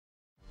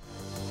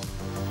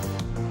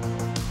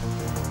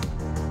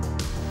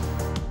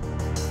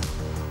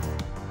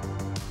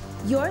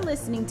You're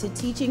listening to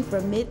Teaching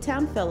from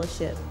Midtown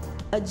Fellowship,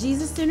 a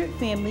Jesus-centered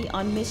family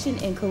on mission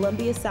in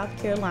Columbia, South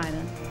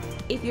Carolina.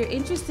 If you're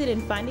interested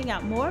in finding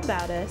out more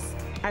about us,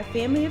 our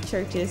family of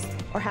churches,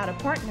 or how to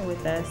partner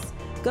with us,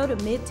 go to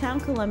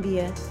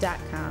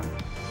midtowncolumbia.com.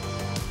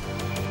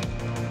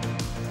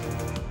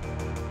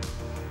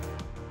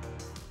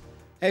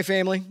 Hey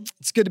family,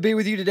 it's good to be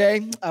with you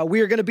today.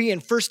 We are going to be in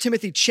 1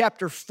 Timothy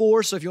chapter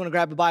 4, so if you want to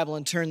grab a Bible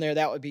and turn there,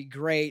 that would be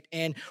great.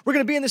 And we're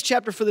going to be in this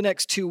chapter for the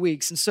next 2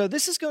 weeks, and so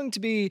this is going to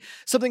be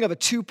something of a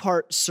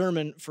two-part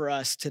sermon for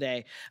us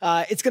today.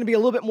 It's going to be a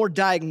little bit more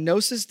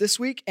diagnosis this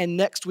week, and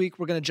next week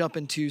we're going to jump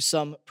into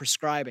some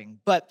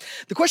prescribing. But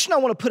the question I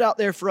want to put out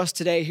there for us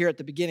today here at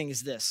the beginning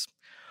is this: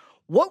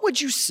 what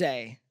would you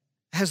say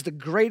has the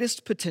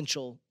greatest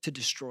potential to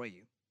destroy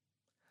you?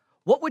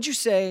 What would you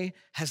say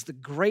has the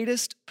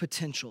greatest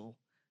potential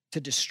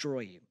to destroy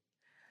you?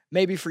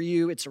 Maybe for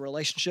you, it's a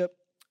relationship.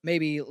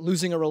 Maybe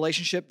losing a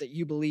relationship that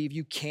you believe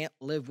you can't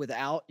live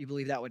without. You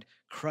believe that would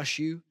crush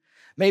you.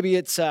 Maybe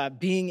it's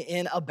being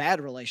in a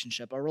bad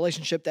relationship, a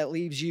relationship that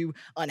leaves you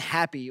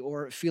unhappy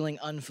or feeling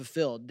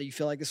unfulfilled, that you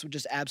feel like this would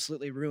just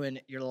absolutely ruin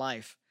your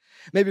life.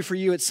 Maybe for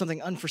you, it's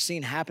something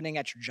unforeseen happening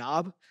at your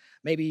job.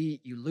 Maybe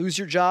you lose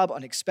your job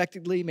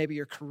unexpectedly. Maybe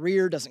your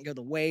career doesn't go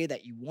the way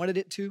that you wanted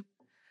it to.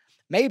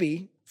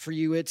 Maybe for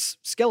you, it's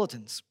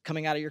skeletons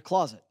coming out of your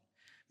closet.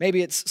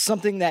 Maybe it's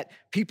something that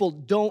people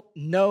don't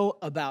know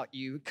about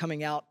you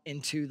coming out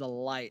into the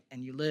light,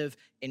 and you live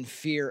in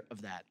fear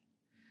of that.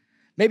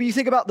 Maybe you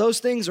think about those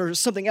things or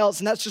something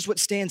else, and that's just what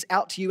stands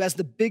out to you as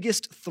the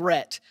biggest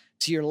threat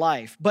to your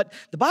life. But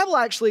the Bible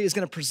actually is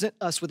going to present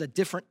us with a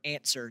different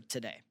answer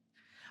today.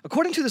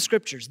 According to the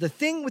scriptures, the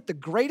thing with the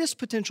greatest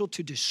potential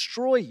to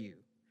destroy you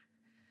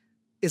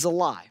is a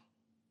lie.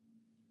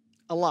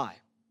 A lie.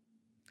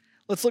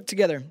 Let's look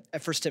together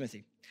at 1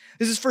 Timothy.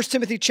 This is 1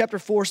 Timothy chapter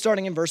 4,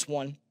 starting in verse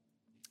 1.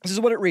 This is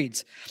what it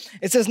reads.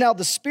 It says, "Now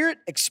the Spirit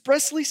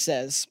expressly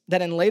says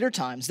that in later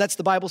times," that's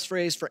the Bible's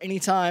phrase for any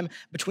time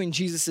between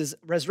Jesus'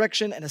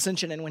 resurrection and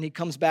ascension and when he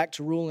comes back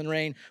to rule and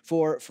reign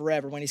for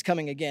forever, when he's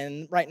coming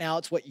again. Right now,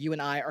 it's what you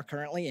and I are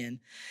currently in.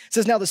 It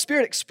says, "Now the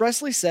Spirit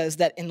expressly says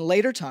that in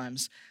later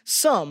times,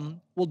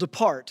 some will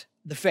depart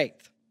the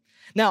faith."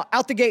 Now,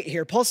 out the gate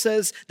here, Paul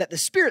says that the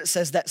Spirit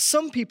says that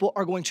some people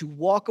are going to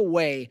walk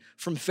away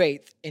from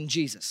faith in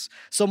Jesus.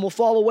 Some will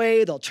fall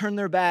away, they'll turn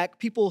their back.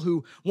 People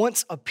who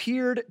once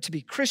appeared to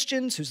be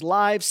Christians, whose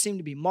lives seem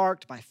to be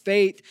marked by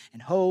faith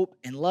and hope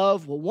and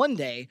love, will one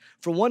day,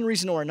 for one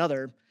reason or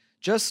another,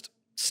 just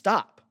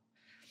stop.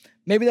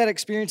 Maybe that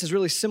experience is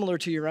really similar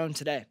to your own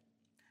today.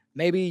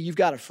 Maybe you've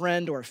got a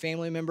friend or a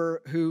family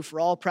member who, for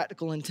all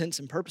practical intents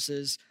and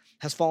purposes,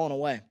 has fallen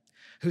away,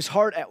 whose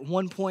heart at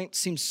one point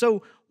seemed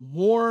so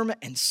warm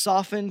and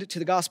softened to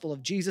the gospel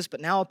of Jesus,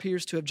 but now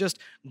appears to have just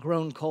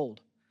grown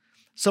cold.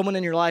 Someone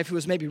in your life who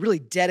was maybe really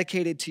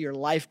dedicated to your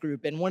life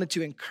group and wanted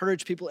to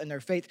encourage people in their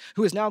faith,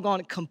 who has now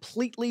gone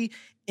completely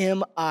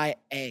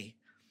MIA.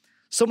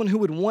 Someone who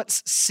would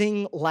once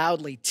sing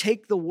loudly,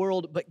 "Take the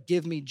world, but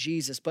give me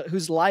Jesus," but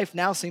whose life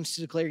now seems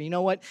to declare, "You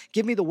know what?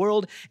 Give me the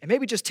world and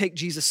maybe just take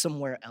Jesus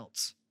somewhere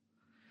else."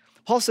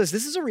 Paul says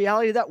this is a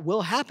reality that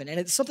will happen, and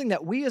it's something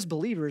that we as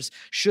believers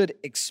should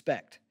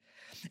expect.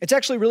 It's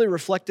actually really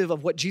reflective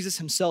of what Jesus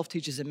himself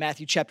teaches in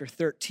Matthew chapter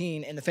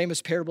 13 in the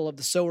famous parable of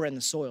the sower and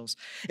the soils.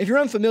 If you're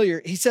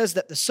unfamiliar, he says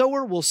that the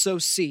sower will sow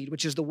seed,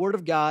 which is the word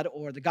of God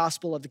or the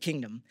gospel of the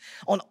kingdom,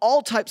 on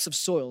all types of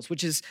soils,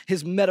 which is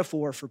his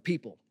metaphor for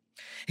people.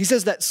 He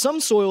says that some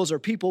soils or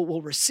people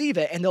will receive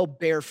it and they'll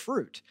bear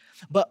fruit,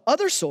 but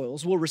other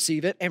soils will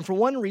receive it and for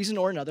one reason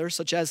or another,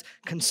 such as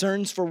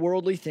concerns for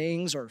worldly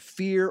things or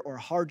fear or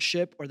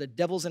hardship or the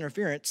devil's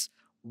interference,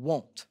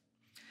 won't.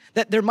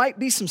 That there might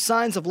be some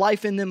signs of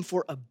life in them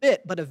for a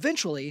bit, but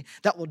eventually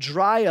that will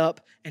dry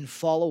up and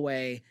fall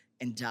away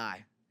and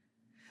die.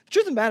 The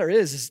truth of the matter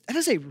is that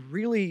is a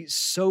really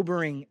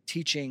sobering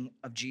teaching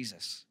of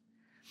Jesus.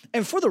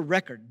 And for the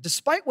record,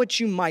 despite what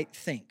you might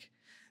think,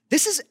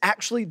 this is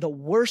actually the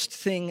worst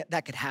thing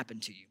that could happen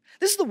to you.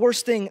 This is the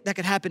worst thing that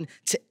could happen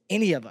to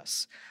any of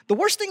us. The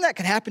worst thing that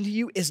could happen to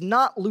you is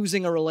not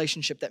losing a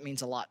relationship that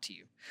means a lot to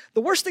you.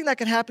 The worst thing that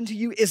could happen to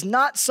you is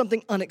not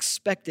something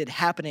unexpected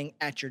happening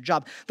at your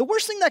job. The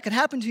worst thing that could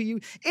happen to you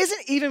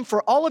isn't even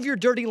for all of your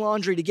dirty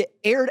laundry to get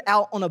aired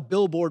out on a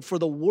billboard for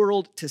the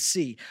world to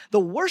see. The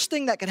worst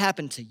thing that could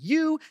happen to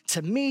you,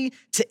 to me,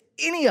 to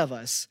any of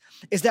us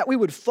is that we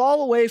would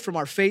fall away from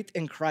our faith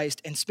in Christ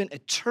and spend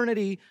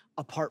eternity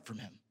apart from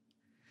him.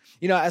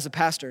 You know, as a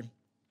pastor,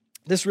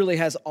 this really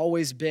has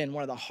always been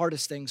one of the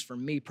hardest things for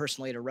me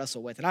personally to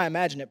wrestle with, and I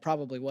imagine it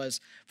probably was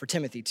for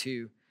Timothy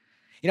too.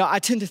 You know, I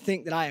tend to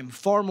think that I am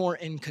far more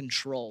in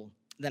control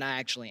than I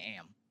actually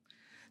am.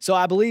 So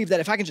I believe that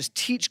if I can just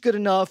teach good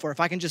enough, or if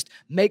I can just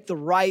make the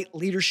right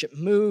leadership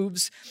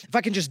moves, if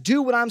I can just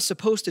do what I'm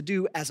supposed to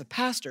do as a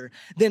pastor,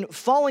 then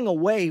falling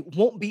away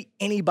won't be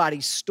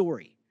anybody's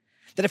story.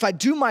 That if I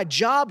do my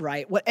job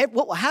right, what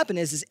will happen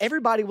is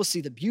everybody will see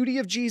the beauty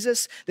of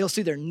Jesus, they'll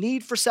see their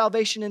need for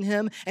salvation in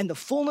him, and the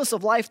fullness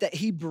of life that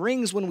he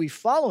brings when we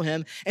follow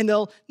him, and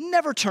they'll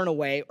never turn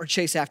away or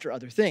chase after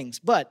other things.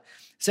 But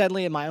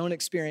sadly, in my own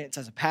experience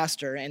as a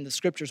pastor, and the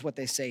scriptures, what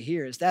they say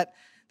here is that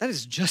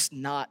is just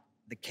not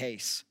the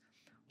case.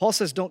 Paul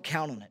says, don't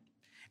count on it.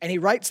 And he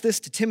writes this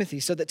to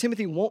Timothy so that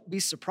Timothy won't be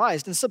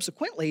surprised. And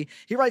subsequently,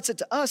 he writes it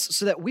to us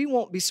so that we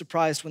won't be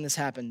surprised when this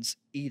happens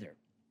either.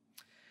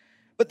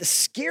 But the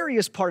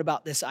scariest part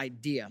about this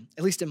idea,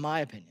 at least in my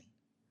opinion,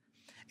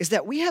 is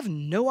that we have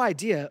no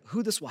idea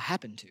who this will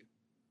happen to.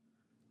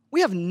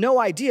 We have no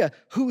idea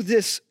who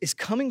this is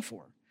coming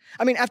for.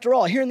 I mean, after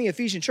all, here in the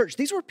Ephesian church,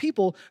 these were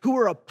people who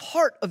were a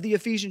part of the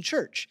Ephesian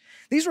church.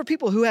 These were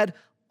people who had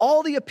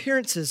all the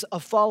appearances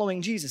of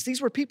following Jesus.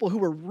 These were people who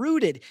were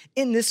rooted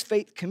in this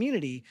faith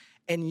community,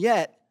 and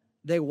yet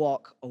they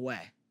walk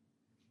away.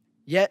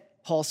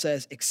 Yet, Paul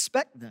says,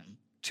 expect them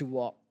to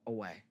walk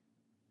away.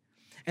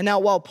 And now,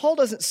 while Paul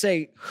doesn't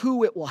say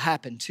who it will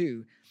happen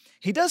to,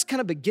 he does kind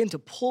of begin to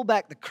pull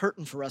back the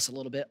curtain for us a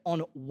little bit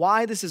on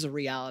why this is a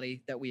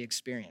reality that we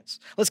experience.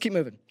 Let's keep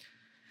moving.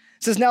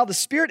 It says, now the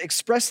Spirit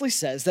expressly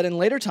says that in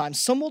later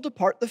times, some will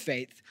depart the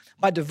faith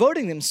by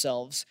devoting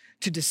themselves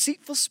to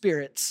deceitful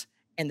spirits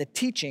and the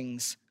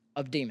teachings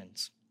of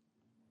demons.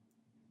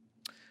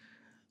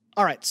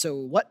 All right, so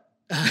what?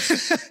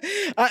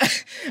 I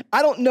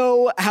don't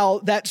know how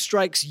that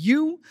strikes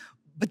you,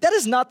 but that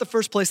is not the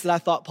first place that I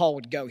thought Paul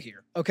would go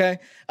here, okay?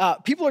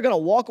 People are going to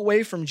walk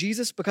away from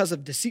Jesus because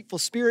of deceitful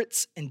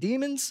spirits and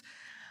demons.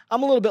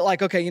 I'm a little bit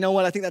like, okay, you know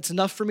what? I think that's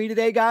enough for me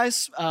today,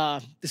 guys.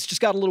 This just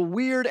got a little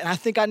weird, and I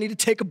think I need to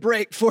take a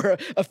break for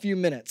a few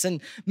minutes.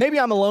 And maybe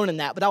I'm alone in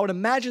that, but I would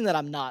imagine that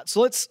I'm not. So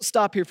let's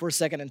stop here for a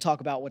second and talk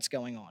about what's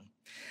going on.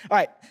 All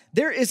right,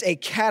 there is a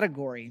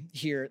category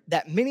here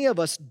that many of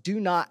us do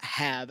not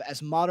have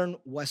as modern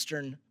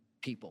Western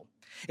people.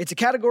 It's a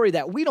category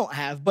that we don't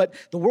have, but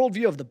the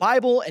worldview of the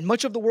Bible and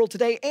much of the world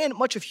today and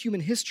much of human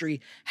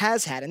history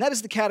has had, and that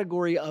is the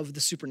category of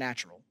the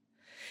supernatural.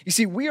 You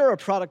see, we are a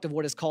product of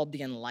what is called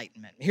the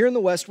Enlightenment. Here in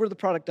the West, we're the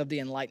product of the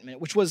Enlightenment,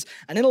 which was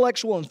an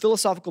intellectual and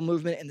philosophical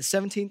movement in the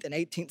 17th and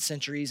 18th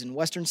centuries in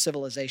Western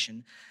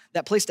civilization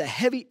that placed a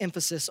heavy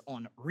emphasis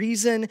on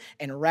reason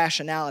and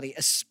rationality,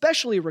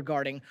 especially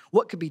regarding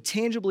what could be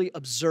tangibly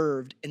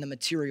observed in the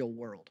material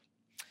world.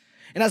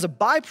 And as a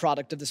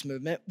byproduct of this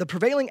movement, the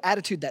prevailing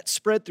attitude that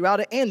spread throughout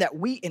it and that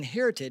we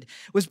inherited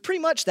was pretty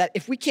much that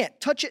if we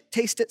can't touch it,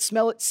 taste it,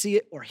 smell it, see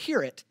it, or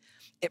hear it,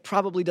 it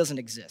probably doesn't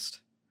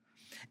exist.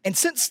 And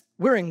since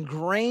we're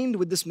ingrained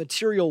with this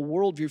material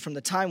worldview from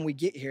the time we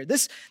get here,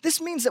 this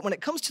means that when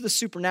it comes to the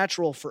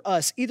supernatural for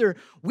us, either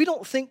we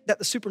don't think that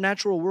the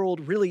supernatural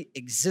world really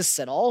exists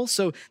at all,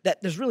 so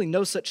that there's really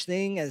no such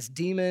thing as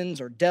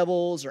demons or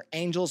devils or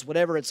angels,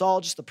 whatever, it's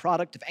all just the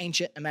product of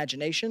ancient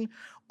imagination,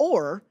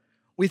 or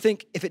we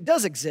think if it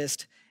does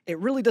exist, it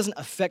really doesn't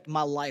affect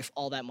my life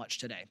all that much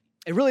today.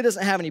 It really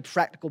doesn't have any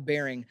practical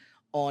bearing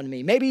on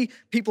me. Maybe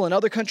people in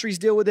other countries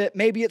deal with it.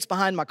 Maybe it's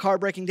behind my car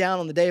breaking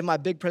down on the day of my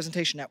big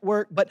presentation at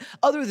work. But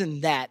other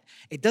than that,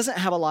 it doesn't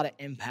have a lot of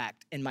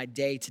impact in my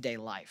day-to-day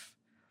life.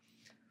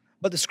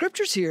 But the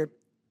scriptures here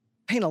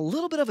paint a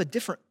little bit of a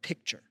different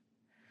picture.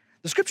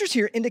 The scriptures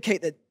here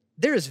indicate that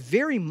there is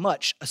very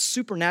much a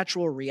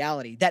supernatural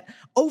reality that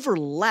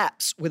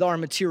overlaps with our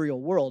material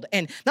world.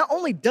 And not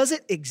only does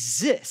it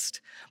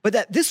exist, but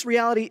that this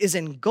reality is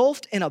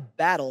engulfed in a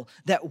battle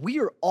that we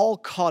are all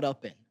caught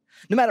up in.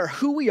 No matter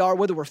who we are,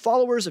 whether we're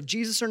followers of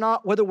Jesus or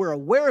not, whether we're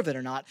aware of it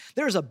or not,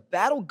 there is a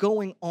battle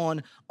going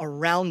on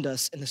around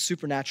us in the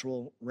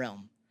supernatural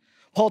realm.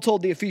 Paul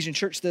told the Ephesian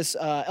church this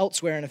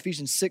elsewhere in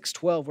Ephesians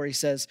 6:12, where he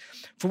says,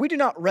 "For we do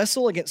not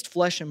wrestle against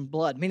flesh and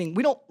blood," meaning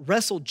we don't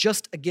wrestle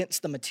just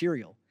against the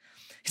material.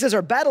 He says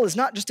our battle is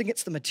not just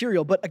against the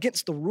material, but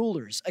against the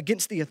rulers,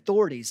 against the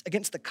authorities,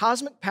 against the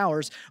cosmic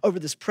powers over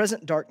this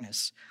present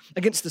darkness,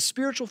 against the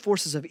spiritual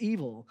forces of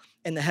evil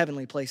in the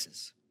heavenly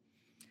places.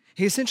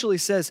 He essentially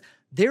says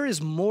there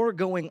is more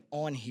going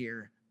on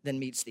here than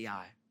meets the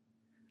eye.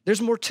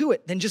 There's more to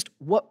it than just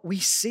what we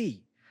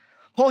see.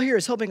 Paul here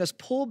is helping us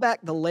pull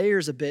back the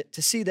layers a bit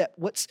to see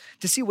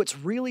what's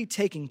really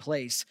taking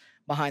place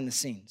behind the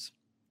scenes.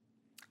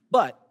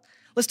 But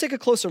let's take a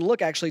closer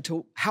look actually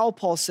to how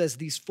Paul says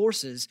these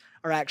forces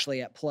are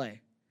actually at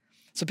play.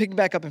 So picking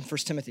back up in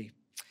 1 Timothy,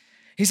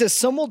 he says,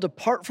 "Some will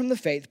depart from the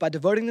faith by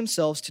devoting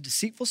themselves to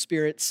deceitful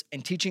spirits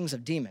and teachings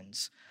of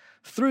demons,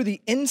 through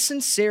the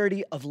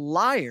insincerity of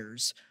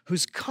liars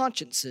whose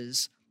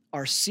consciences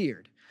are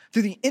seared."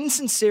 Through the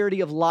insincerity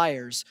of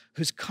liars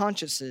whose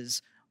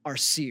consciences are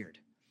seared.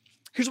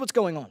 Here's what's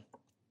going on.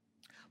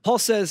 Paul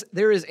says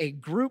there is a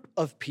group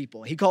of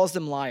people, he calls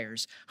them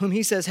liars, whom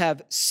he says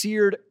have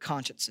seared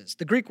consciences.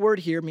 The Greek word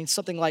here means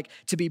something like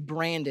to be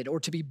branded or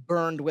to be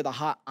burned with a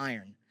hot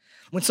iron.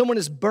 When someone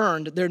is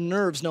burned, their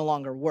nerves no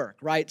longer work,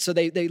 right? So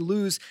they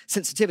lose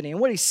sensitivity. And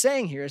what he's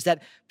saying here is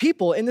that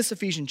people in this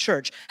Ephesian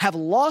church have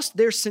lost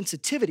their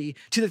sensitivity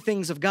to the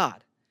things of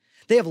God.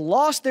 They have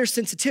lost their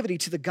sensitivity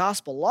to the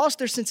gospel, lost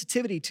their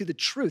sensitivity to the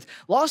truth,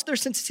 lost their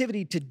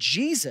sensitivity to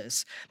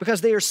Jesus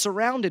because they are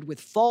surrounded with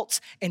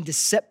false and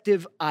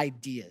deceptive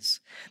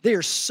ideas. They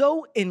are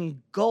so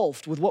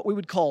engulfed with what we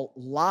would call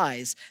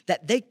lies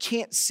that they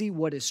can't see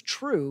what is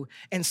true,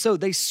 and so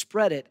they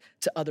spread it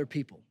to other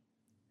people.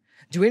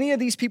 Do any of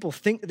these people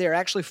think that they're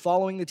actually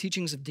following the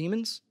teachings of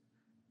demons?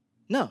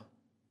 No,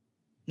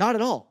 not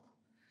at all.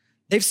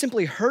 They've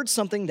simply heard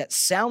something that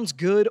sounds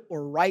good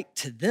or right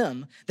to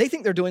them. They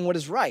think they're doing what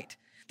is right.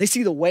 They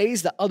see the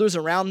ways that others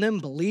around them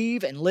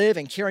believe and live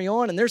and carry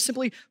on, and they're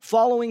simply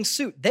following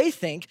suit. They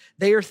think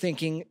they are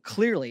thinking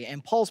clearly.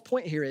 And Paul's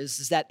point here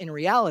is that in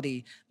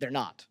reality, they're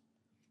not.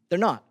 They're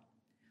not.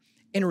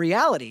 In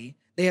reality,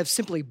 they have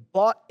simply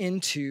bought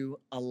into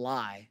a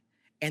lie,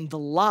 and the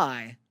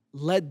lie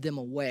led them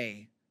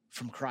away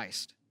from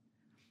Christ.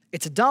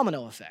 It's a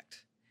domino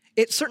effect.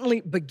 It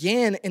certainly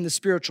began in the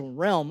spiritual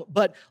realm,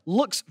 but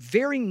looks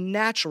very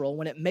natural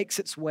when it makes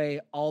its way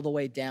all the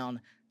way down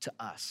to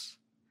us.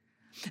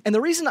 And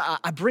the reason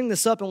I bring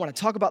this up and want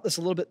to talk about this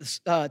a little bit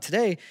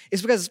today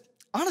is because,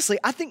 honestly,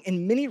 I think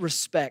in many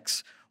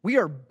respects, we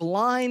are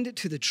blind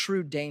to the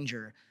true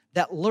danger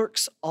that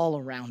lurks all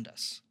around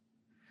us.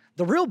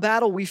 The real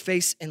battle we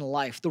face in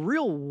life, the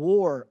real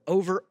war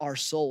over our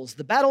souls,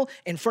 the battle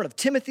in front of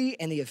Timothy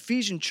and the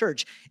Ephesian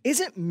church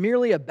isn't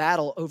merely a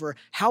battle over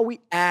how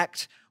we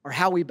act or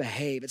how we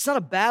behave. It's not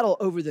a battle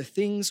over the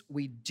things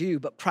we do,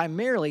 but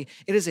primarily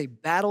it is a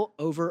battle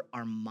over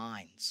our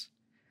minds.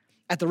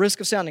 At the risk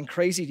of sounding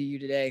crazy to you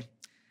today,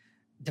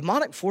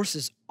 demonic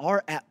forces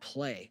are at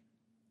play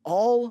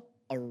all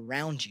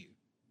around you,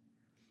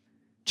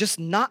 just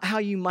not how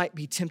you might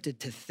be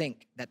tempted to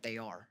think that they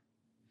are.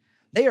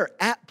 They are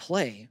at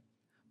play,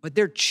 but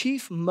their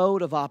chief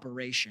mode of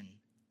operation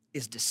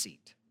is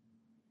deceit.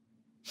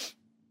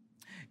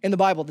 In the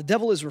Bible, the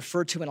devil is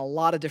referred to in a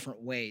lot of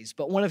different ways,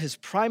 but one of his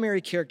primary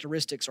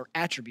characteristics or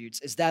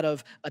attributes is that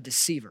of a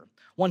deceiver,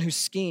 one who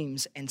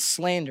schemes and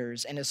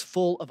slanders and is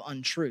full of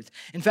untruth.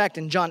 In fact,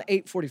 in John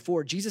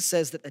 8:44, Jesus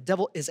says that the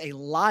devil is a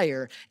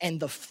liar and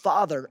the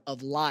father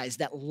of lies,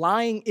 that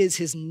lying is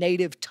his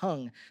native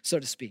tongue, so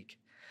to speak.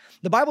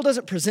 The Bible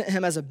doesn't present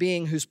him as a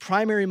being whose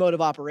primary mode of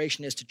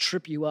operation is to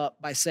trip you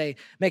up by, say,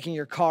 making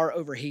your car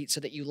overheat so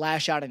that you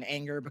lash out in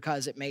anger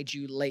because it made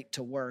you late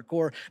to work,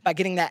 or by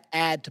getting that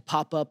ad to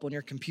pop up on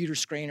your computer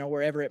screen or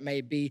wherever it may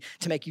be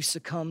to make you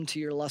succumb to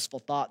your lustful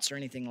thoughts or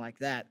anything like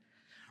that.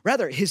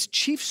 Rather, his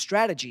chief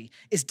strategy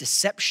is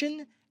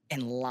deception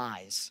and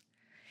lies.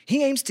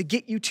 He aims to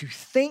get you to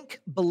think,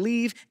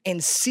 believe,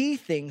 and see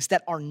things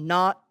that are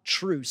not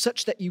true,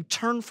 such that you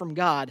turn from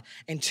God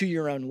and to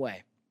your own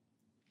way.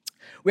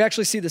 We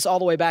actually see this all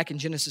the way back in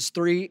Genesis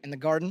 3 in the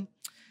garden.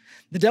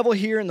 The devil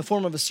here in the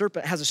form of a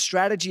serpent has a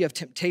strategy of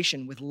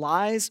temptation with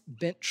lies,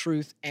 bent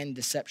truth, and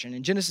deception.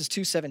 In Genesis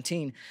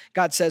 2:17,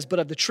 God says, "But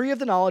of the tree of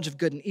the knowledge of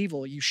good and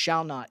evil you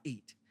shall not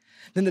eat."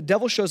 Then the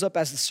devil shows up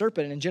as the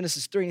serpent in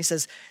Genesis 3 and he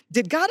says,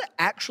 "Did God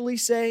actually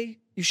say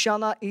you shall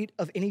not eat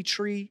of any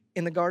tree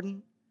in the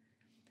garden?"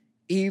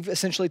 Eve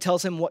essentially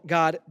tells him what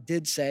God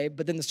did say,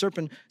 but then the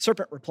serpent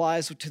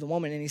replies to the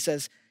woman and he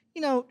says,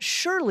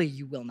 "Surely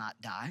you will not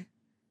die.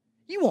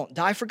 You won't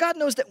die, for God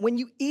knows that when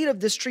you eat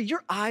of this tree,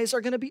 your eyes are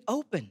going to be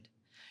opened.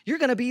 You're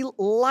going to be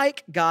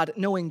like God,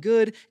 knowing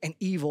good and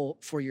evil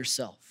for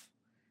yourself."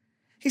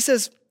 He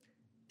says,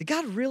 did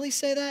God really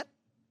say that?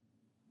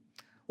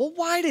 Well,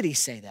 why did he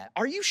say that?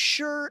 Are you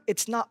sure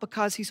it's not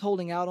because he's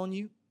holding out on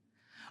you?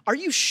 Are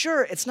you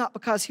sure it's not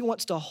because he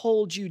wants to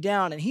hold you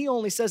down and he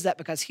only says that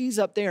because he's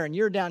up there and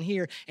you're down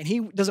here and he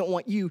doesn't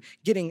want you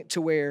getting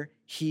to where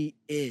he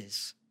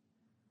is?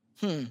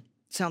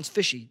 Sounds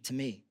fishy to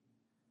me.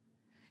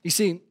 You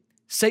see,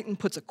 Satan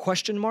puts a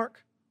question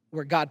mark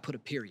where God put a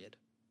period.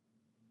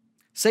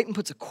 Satan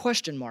puts a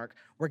question mark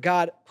where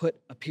God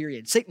put a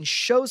period. Satan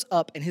shows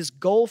up, and his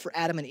goal for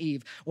Adam and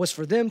Eve was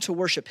for them to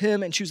worship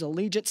him and choose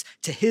allegiance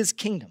to his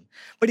kingdom.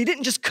 But he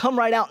didn't just come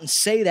right out and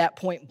say that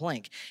point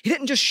blank. He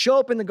didn't just show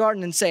up in the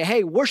garden and say,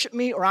 "Hey, worship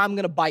me or I'm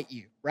going to bite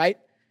you," right?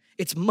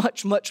 It's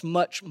much, much,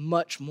 much,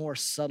 much more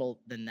subtle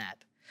than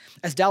that.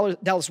 As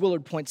Dallas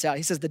Willard points out,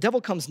 he says, the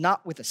devil comes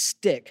not with a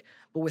stick,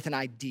 but with an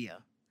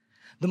idea.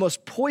 The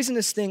most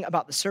poisonous thing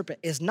about the serpent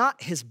is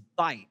not his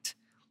bite,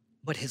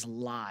 but his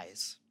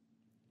lies.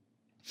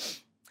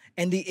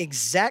 And the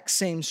exact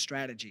same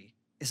strategy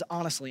is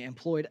honestly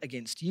employed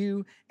against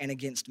you and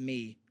against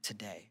me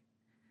today.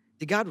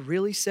 Did God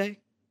really say?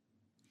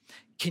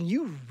 Can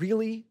you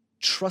really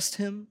trust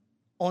him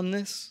on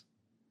this?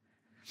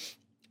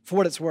 For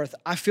what it's worth,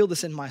 I feel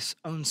this in my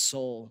own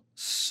soul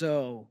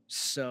so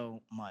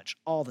much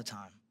all the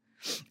time.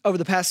 Over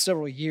the past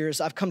several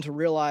years, I've come to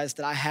realize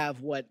that I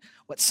have what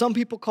some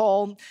people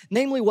call,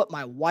 namely what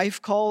my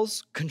wife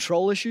calls,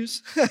 control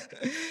issues.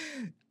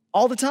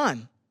 All the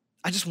time.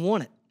 I just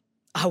want it.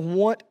 I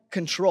want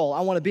control. I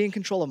want to be in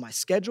control of my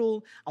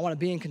schedule. I want to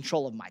be in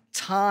control of my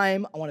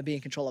time. I want to be in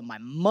control of my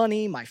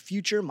money, my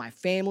future, my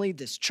family,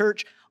 this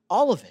church,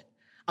 all of it.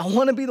 I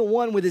want to be the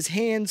one with his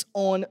hands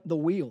on the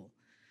wheel.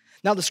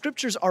 Now, the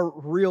scriptures are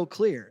real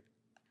clear.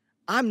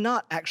 I'm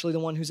not actually the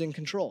one who's in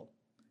control.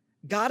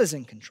 God is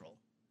in control.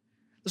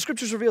 The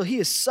scriptures reveal he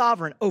is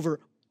sovereign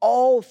over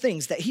all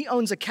things, that he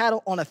owns a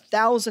cattle on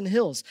 1,000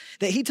 hills,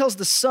 that he tells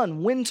the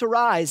sun when to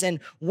rise and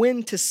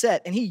when to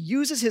set, and he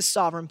uses his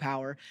sovereign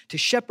power to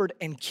shepherd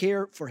and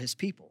care for his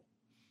people.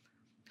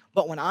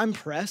 But when I'm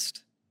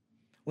pressed,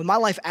 when my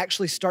life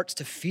actually starts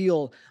to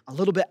feel a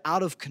little bit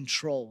out of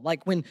control,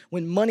 like when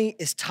money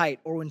is tight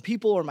or when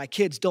people or my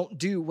kids don't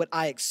do what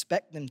I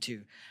expect them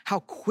to, how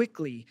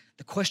quickly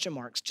the question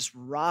marks just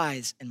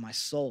rise in my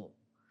soul.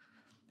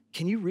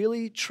 Can you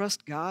really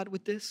trust God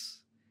with this?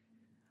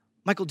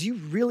 Michael, do you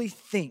really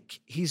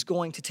think he's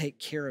going to take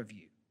care of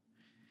you?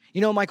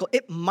 You know, Michael,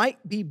 it might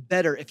be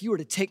better if you were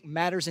to take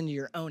matters into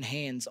your own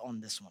hands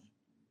on this one.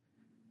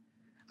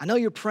 I know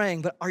you're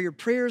praying, but are your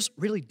prayers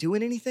really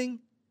doing anything?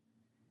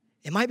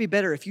 It might be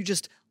better if you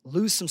just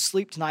lose some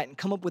sleep tonight and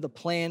come up with a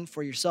plan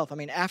for yourself. I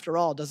mean, after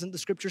all, doesn't the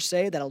scripture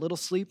say that a little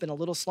sleep and a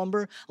little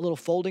slumber, a little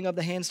folding of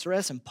the hands to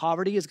rest, and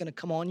poverty is going to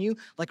come on you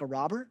like a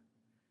robber?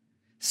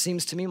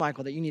 Seems to me,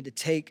 Michael, that you need to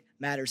take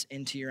matters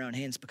into your own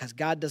hands because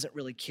God doesn't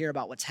really care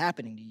about what's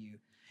happening to you,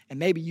 and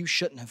maybe you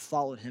shouldn't have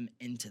followed him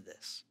into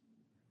this.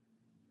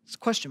 It's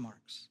question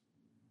marks.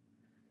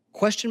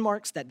 Question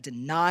marks that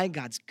deny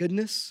God's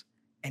goodness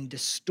and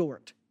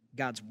distort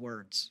God's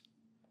words.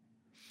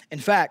 In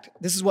fact,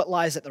 this is what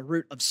lies at the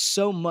root of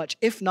so much,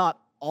 if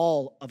not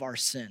all, of our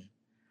sin: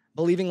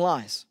 believing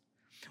lies.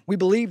 We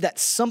believe that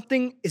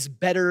something is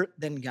better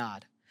than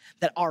God,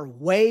 that our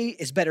way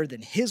is better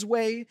than his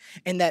way,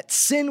 and that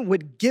sin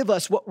would give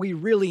us what we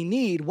really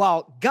need,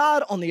 while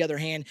God, on the other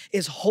hand,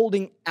 is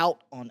holding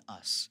out on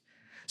us.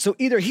 So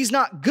either he's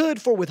not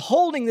good for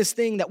withholding this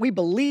thing that we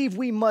believe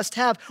we must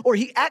have, or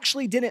he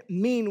actually didn't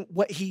mean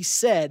what he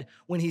said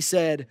when he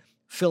said,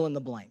 fill in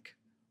the blank,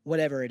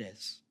 whatever it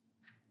is.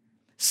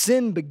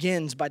 Sin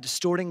begins by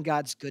distorting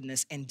God's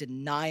goodness and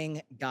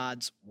denying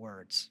God's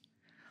words.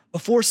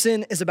 Before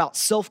sin is about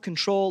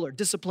self-control or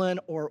discipline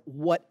or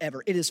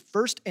whatever, it is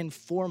first and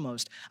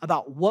foremost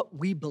about what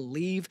we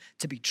believe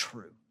to be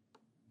true.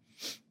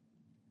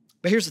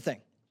 But here's the thing.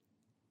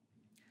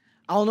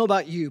 I don't know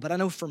about you, but I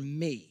know for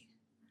me,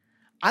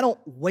 I don't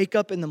wake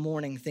up in the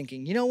morning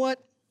thinking, you know what?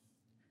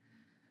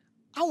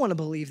 I want to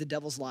believe the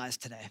devil's lies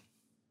today.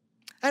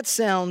 That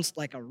sounds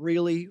like a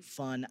really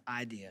fun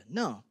idea.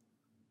 No,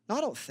 I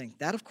don't think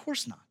that. Of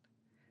course not.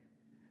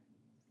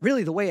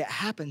 Really, the way it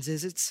happens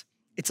is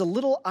it's a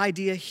little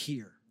idea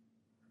here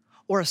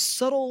or a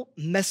subtle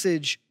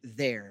message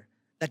there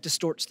that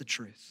distorts the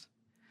truth.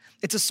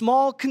 It's a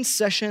small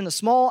concession, a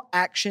small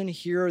action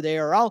here or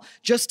there, or I'll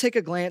just take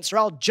a glance, or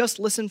I'll just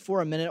listen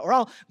for a minute, or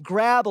I'll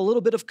grab a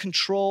little bit of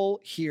control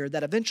here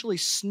that eventually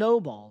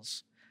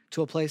snowballs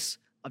to a place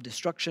of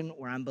destruction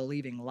where I'm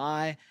believing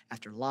lie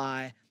after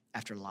lie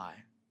after lie.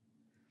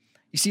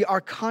 You see, our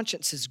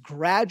consciences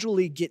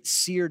gradually get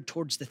seared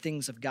towards the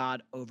things of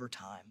God over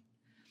time.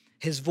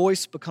 His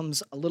voice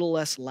becomes a little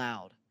less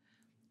loud,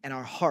 and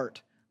our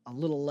heart a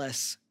little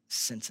less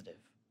sensitive.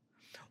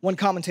 One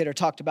commentator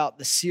talked about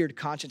the seared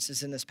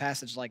consciences in this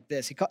passage like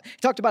this. He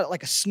talked about it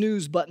like a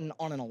snooze button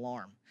on an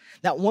alarm.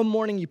 That one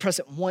morning you press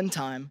it one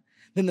time,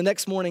 then the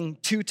next morning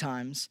 2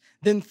 times,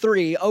 then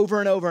 3, over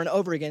and over and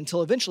over again,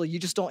 until eventually you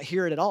just don't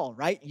hear it at all,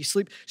 right? You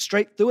sleep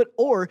straight through it,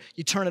 or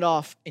you turn it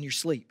off in your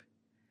sleep.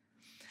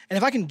 And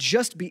if I can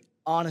just be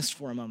honest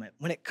for a moment,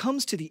 when it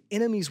comes to the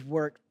enemy's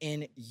work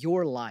in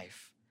your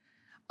life,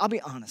 I'll be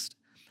honest,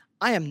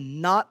 I am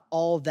not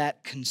all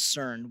that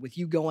concerned with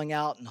you going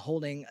out and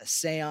holding a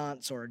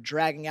seance or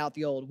dragging out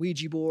the old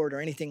Ouija board or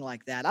anything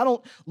like that. I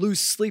don't lose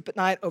sleep at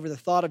night over the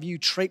thought of you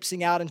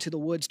traipsing out into the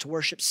woods to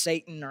worship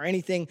Satan or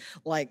anything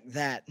like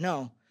that.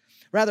 No.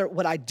 Rather,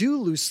 what I do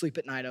lose sleep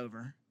at night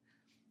over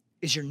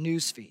is your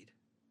news feed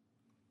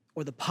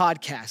or the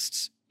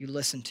podcasts you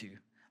listen to,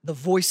 the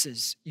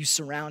voices you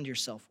surround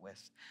yourself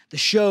with, the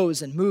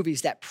shows and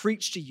movies that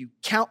preach to you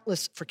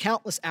for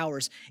countless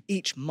hours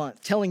each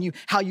month, telling you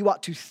how you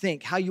ought to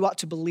think, how you ought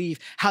to believe,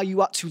 how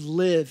you ought to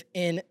live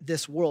in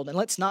this world. And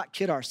let's not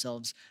kid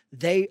ourselves,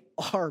 they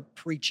are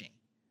preaching.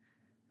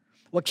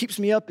 What keeps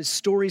me up is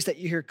stories that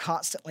you hear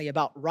constantly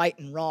about right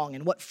and wrong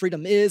and what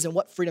freedom is and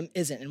what freedom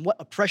isn't and what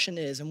oppression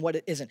is and what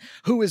it isn't,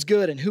 who is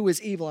good and who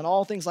is evil and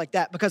all things like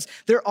that, because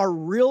there are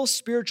real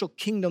spiritual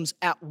kingdoms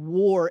at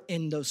war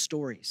in those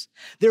stories.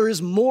 There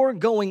is more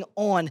going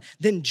on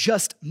than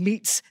just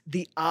meets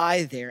the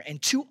eye there,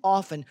 and too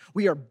often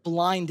we are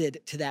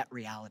blinded to that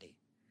reality.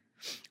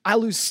 I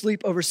lose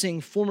sleep over seeing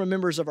former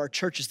members of our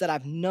churches that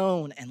I've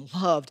known and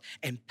loved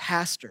and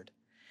pastored,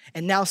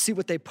 and now see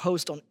what they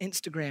post on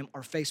Instagram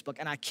or Facebook,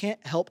 and I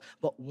can't help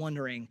but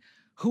wondering,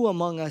 who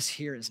among us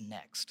here is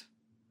next?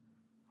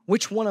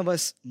 Which one of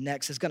us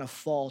next is going to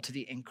fall to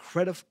the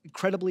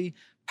incredibly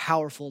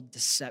powerful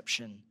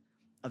deception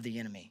of the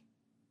enemy?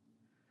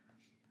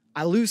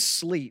 I lose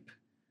sleep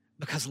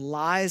because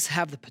lies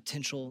have the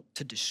potential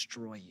to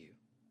destroy you.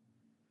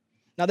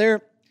 Now,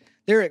 there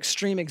are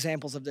extreme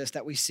examples of this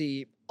that we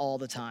see all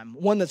the time.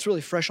 One that's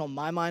really fresh on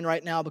my mind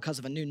right now because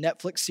of a new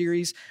Netflix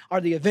series are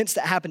the events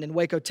that happened in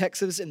Waco,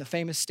 Texas in the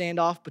famous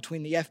standoff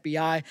between the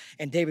FBI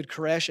and David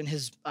Koresh and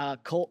his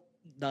cult,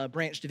 the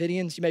Branch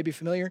Davidians. You may be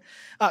familiar.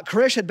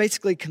 Koresh had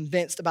basically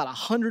convinced about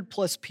 100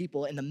 plus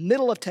people in the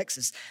middle of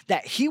Texas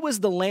that he was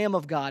the Lamb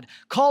of God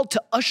called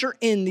to usher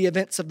in the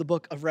events of the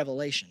book of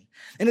Revelation.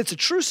 And it's a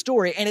true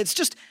story, and it's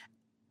just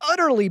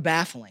utterly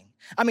baffling.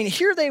 I mean,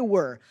 here they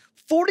were,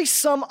 40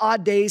 some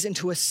odd days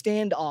into a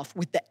standoff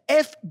with the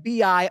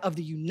FBI of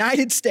the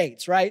United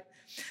States, right?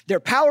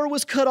 Their power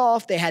was cut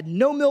off. They had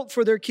no milk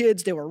for their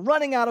kids. They were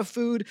running out of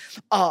food.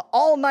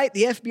 All night,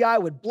 the FBI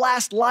would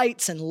blast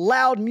lights and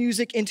loud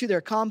music into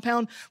their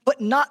compound, but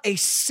not a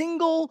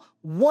single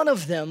one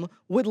of them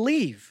would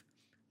leave.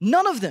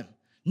 None of them.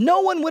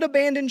 No one would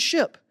abandon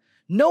ship.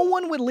 No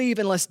one would leave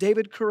unless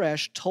David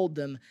Koresh told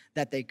them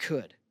that they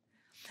could.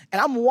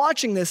 And I'm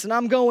watching this and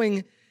I'm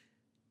going,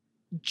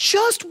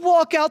 just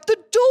walk out the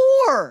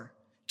door.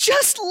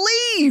 Just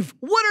leave.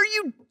 What are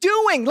you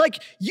doing?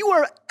 Like, you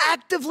are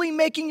actively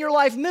making your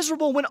life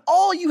miserable when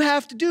all you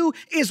have to do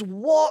is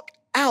walk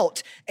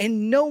out.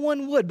 And no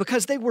one would,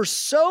 because they were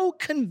so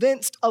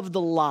convinced of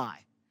the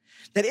lie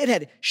that it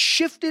had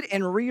shifted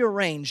and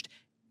rearranged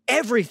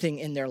everything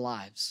in their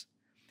lives.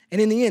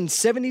 And in the end,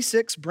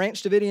 76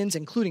 Branch Davidians,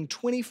 including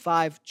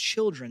 25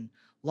 children,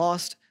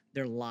 lost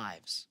their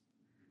lives.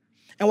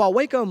 And while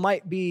Waco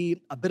might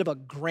be a bit of a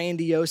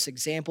grandiose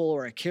example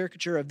or a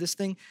caricature of this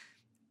thing,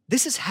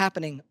 this is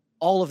happening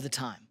all of the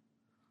time,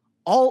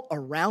 all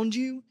around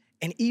you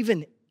and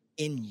even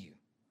in you.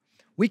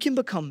 We can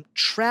become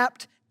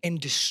trapped and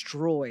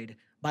destroyed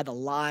by the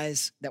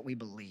lies that we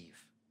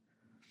believe.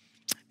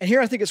 And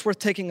here I think it's worth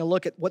taking a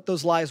look at what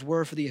those lies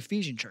were for the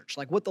Ephesian church,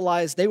 like what the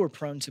lies they were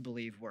prone to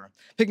believe were.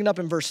 Picking up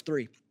in verse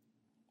 3,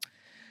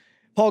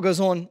 Paul goes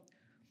on,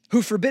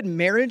 who forbid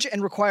marriage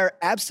and require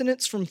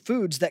abstinence from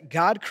foods that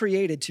God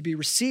created to be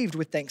received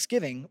with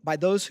thanksgiving by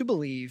those who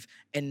believe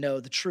and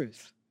know the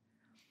truth.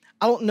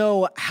 I don't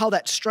know how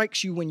that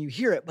strikes you when you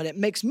hear it, but it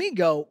makes me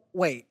go,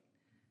 wait,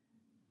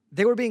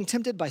 they were being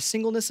tempted by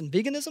singleness and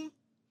veganism?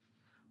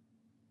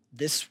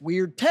 This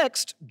weird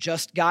text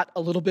just got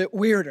a little bit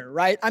weirder,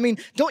 right? I mean,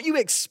 don't you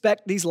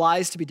expect these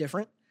lies to be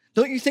different?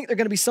 Don't you think they're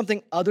going to be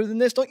something other than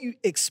this? Don't you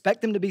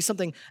expect them to be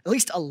something at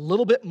least a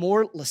little bit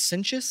more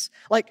licentious?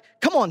 Like,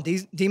 come on,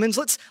 these demons,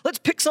 let's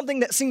pick something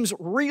that seems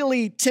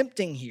really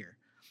tempting here.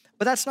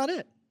 But that's not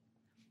it.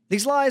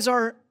 These lies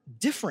are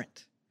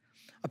different.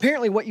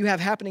 Apparently, what you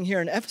have happening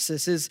here in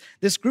Ephesus is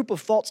this group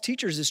of false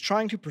teachers is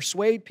trying to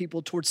persuade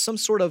people towards some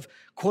sort of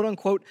quote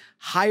unquote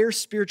higher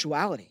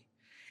spirituality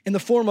in the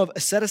form of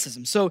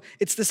asceticism. So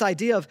it's this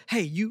idea of,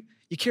 hey, you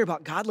care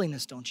about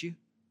godliness, don't you?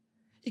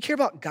 You care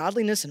about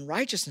godliness and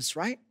righteousness,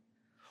 right?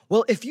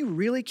 Well, if you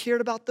really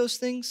cared about those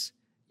things,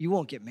 you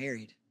won't get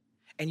married.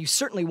 And you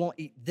certainly won't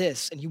eat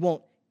this, and you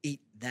won't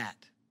eat that.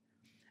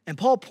 And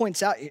Paul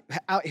points out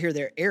here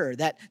their error,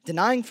 that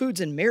denying foods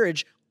in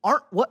marriage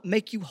aren't what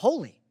make you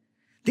holy.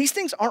 These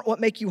things aren't what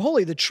make you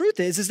holy. The truth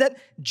is that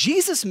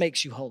Jesus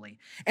makes you holy.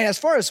 And as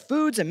far as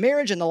foods and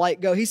marriage and the like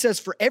go, he says,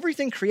 for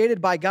everything created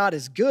by God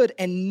is good,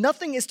 and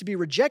nothing is to be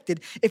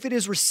rejected if it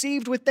is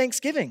received with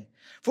thanksgiving.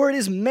 For it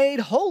is made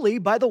holy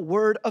by the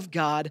word of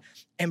God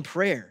and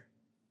prayer.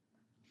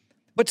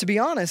 But to be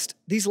honest,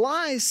 these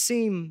lies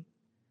seem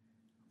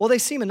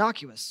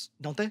innocuous,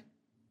 don't they?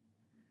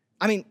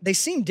 I mean, they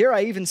seem, dare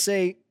I even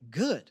say,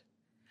 good.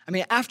 I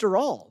mean, after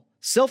all,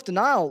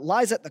 self-denial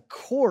lies at the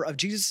core of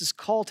Jesus'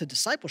 call to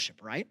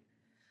discipleship, right?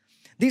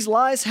 These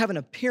lies have an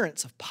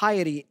appearance of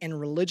piety and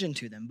religion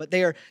to them, but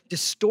they are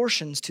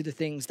distortions to the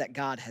things that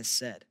God has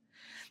said.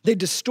 They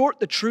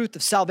distort the truth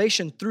of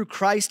salvation through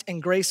Christ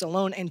and grace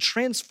alone and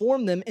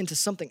transform them into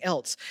something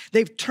else.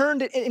 They've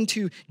turned it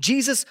into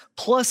Jesus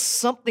plus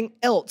something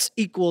else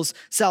equals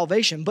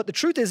salvation. But the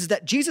truth is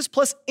that Jesus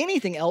plus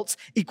anything else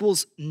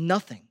equals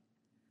nothing.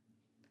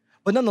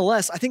 But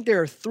nonetheless, I think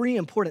there are three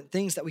important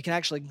things that we can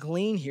actually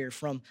glean here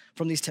from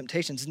these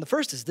temptations. And the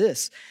first is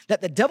this,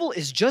 that the devil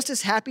is just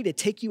as happy to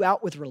take you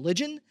out with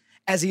religion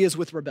as he is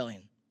with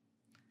rebellion.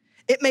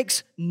 It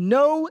makes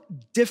no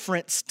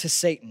difference to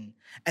Satan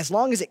as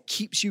long as it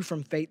keeps you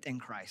from faith in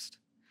Christ.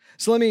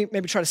 So let me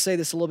maybe try to say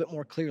this a little bit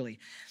more clearly.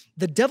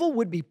 The devil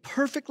would be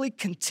perfectly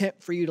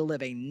content for you to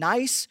live a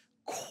nice,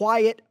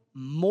 quiet,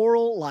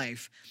 moral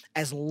life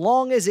as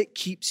long as it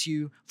keeps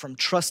you from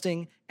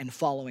trusting and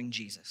following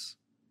Jesus.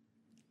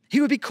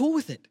 He would be cool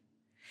with it.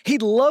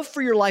 He'd love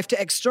for your life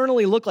to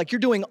externally look like you're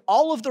doing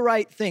all of the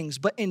right things,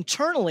 but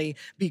internally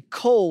be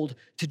cold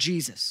to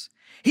Jesus.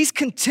 He's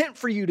content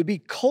for you to be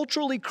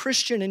culturally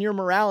Christian in your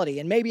morality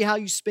and maybe how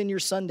you spend your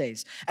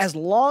Sundays, as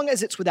long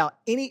as it's without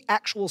any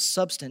actual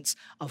substance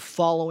of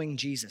following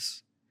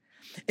Jesus.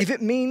 If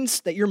it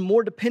means that you're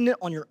more dependent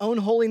on your own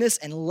holiness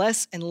and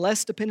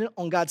less dependent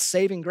on God's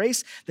saving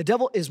grace, the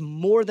devil is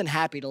more than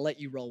happy to let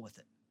you roll with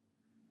it.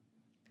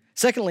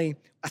 Secondly,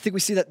 I think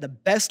we see that the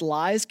best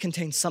lies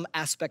contain some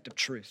aspect of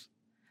truth.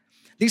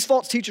 These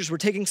false teachers were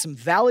taking some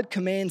valid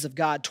commands of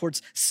God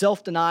towards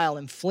self-denial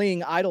and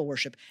fleeing idol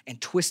worship and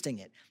twisting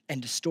it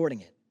and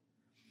distorting it.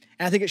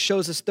 And I think it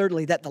shows us,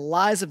 thirdly, that the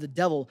lies of the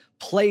devil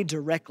play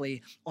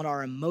directly on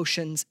our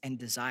emotions and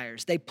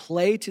desires. They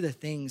play to the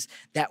things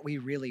that we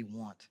really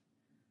want.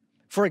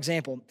 For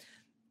example,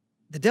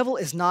 the devil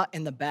is not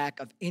in the back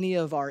of any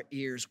of our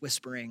ears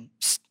whispering,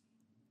 "Psst,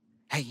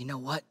 hey, you know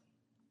what?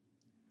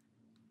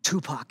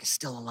 Tupac is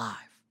still alive."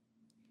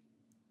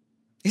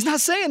 He's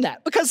not saying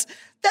that because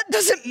that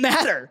doesn't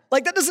matter.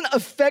 Like, that doesn't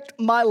affect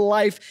my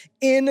life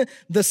in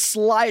the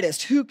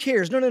slightest. Who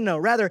cares? No.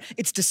 Rather,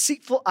 it's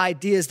deceitful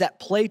ideas that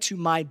play to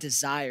my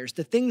desires,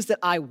 the things that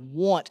I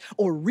want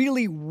or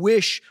really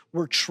wish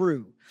were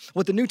true.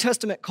 What the New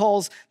Testament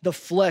calls the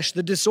flesh,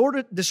 the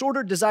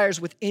disordered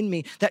desires within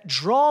me that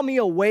draw me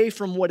away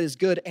from what is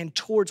good and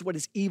towards what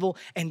is evil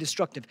and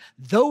destructive.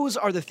 Those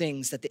are the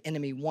things that the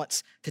enemy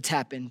wants to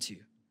tap into.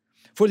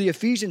 For the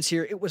Ephesians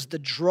here, it was the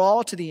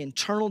draw to the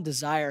internal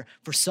desire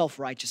for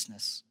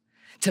self-righteousness,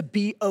 to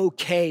be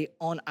okay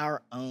on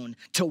our own,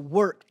 to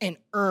work and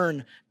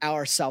earn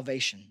our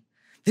salvation.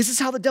 This is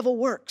how the devil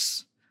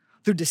works,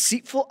 through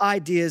deceitful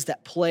ideas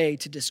that play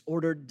to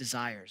disordered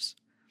desires.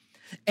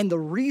 And the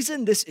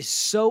reason this is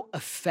so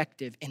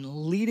effective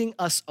in leading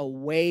us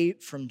away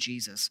from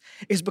Jesus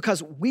is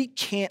because we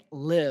can't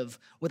live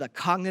with a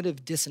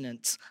cognitive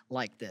dissonance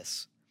like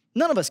this.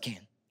 None of us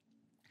can.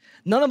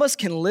 None of us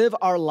can live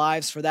our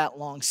lives for that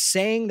long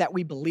saying that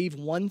we believe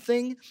one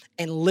thing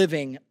and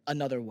living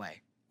another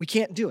way. We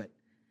can't do it.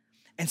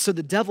 And so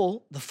the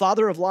devil, the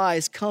father of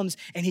lies, comes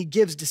and he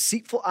gives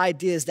deceitful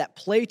ideas that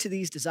play to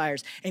these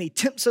desires, and he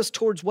tempts us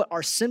towards what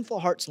our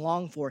sinful hearts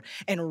long for.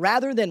 And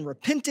rather than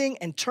repenting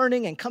and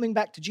turning and coming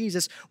back to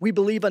Jesus, we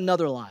believe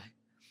another lie.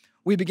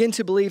 We begin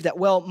to believe that,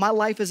 well, my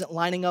life isn't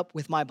lining up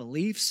with my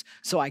beliefs,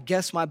 so I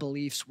guess my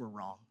beliefs were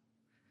wrong.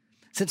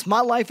 Since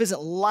my life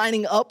isn't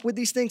lining up with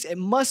these things, it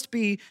must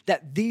be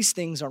that these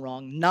things are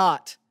wrong,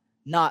 not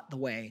the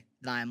way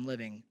that I am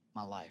living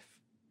my life.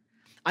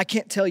 I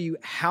can't tell you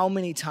how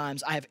many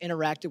times I have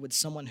interacted with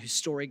someone whose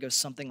story goes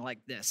something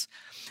like this.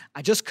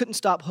 I just couldn't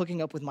stop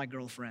hooking up with my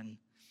girlfriend,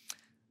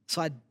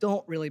 so I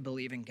don't really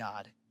believe in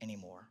God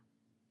anymore.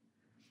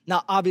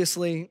 Now,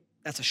 obviously,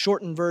 that's a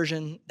shortened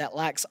version that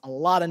lacks a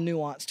lot of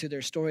nuance to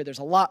their story. There's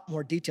a lot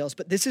more details,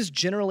 but this is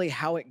generally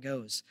how it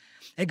goes.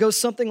 It goes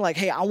something like,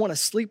 hey, I want to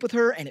sleep with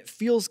her and it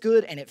feels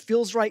good and it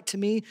feels right to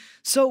me.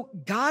 So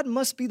God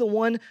must be the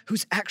one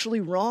who's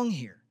actually wrong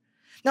here.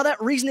 Now, that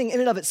reasoning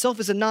in and of itself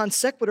is a non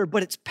sequitur,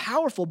 but it's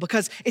powerful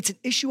because it's an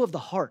issue of the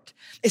heart.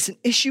 It's an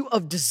issue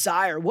of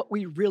desire, what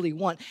we really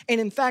want. And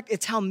in fact,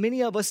 it's how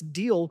many of us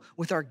deal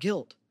with our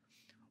guilt.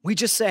 We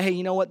just say, hey,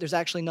 you know what? There's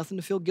actually nothing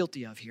to feel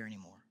guilty of here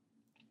anymore.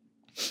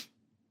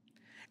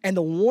 And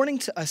the warning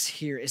to us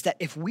here is that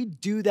if we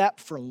do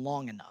that for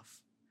long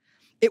enough,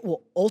 it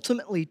will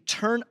ultimately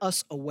turn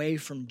us away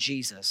from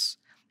Jesus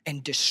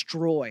and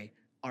destroy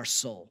our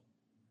soul.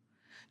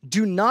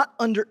 Do not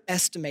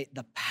underestimate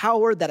the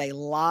power that a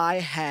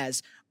lie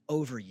has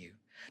over you.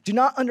 Do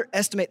not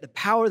underestimate the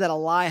power that a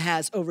lie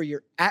has over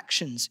your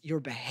actions, your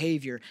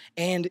behavior,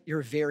 and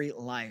your very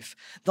life.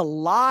 The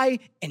lie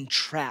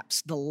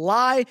entraps, the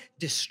lie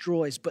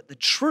destroys, but the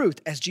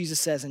truth, as Jesus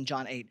says in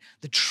John 8,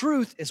 the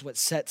truth is what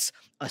sets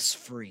us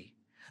free.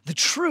 The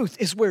truth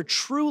is where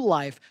true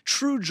life,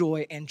 true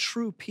joy, and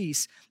true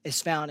peace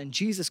is found, and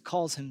Jesus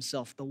calls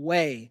himself the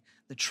way,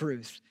 the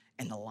truth,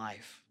 and the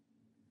life.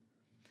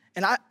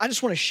 And I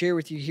just want to share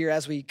with you here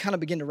as we kind of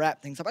begin to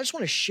wrap things up. I just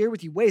want to share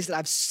with you ways that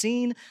I've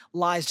seen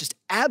lies just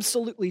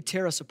absolutely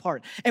tear us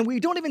apart. And we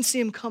don't even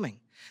see them coming.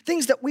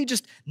 Things that we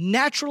just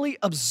naturally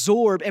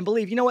absorb and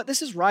believe, you know what,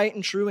 this is right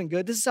and true and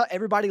good. This is how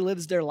everybody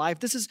lives their life.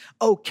 This is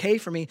okay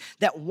for me,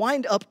 that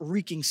wind up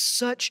wreaking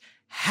such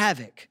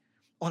havoc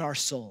on our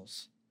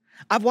souls.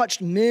 I've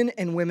watched men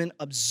and women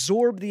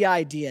absorb the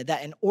idea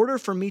that in order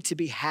for me to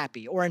be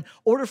happy or in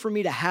order for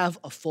me to have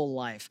a full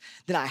life,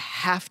 that I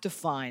have to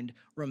find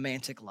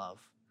romantic love.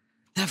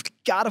 I've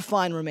got to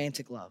find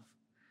romantic love.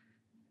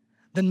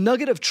 The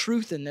nugget of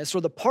truth in this, or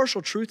the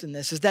partial truth in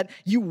this, is that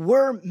you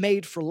were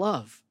made for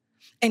love.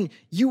 And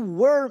you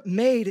were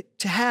made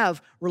to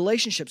have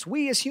relationships.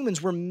 We as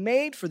humans were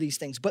made for these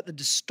things, but the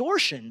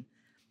distortion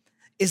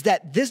is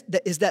that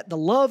the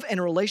love and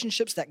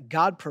relationships that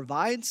God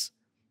provides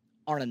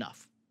aren't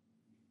enough.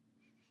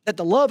 That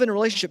the love and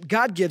relationship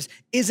God gives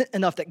isn't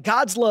enough. That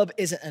God's love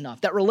isn't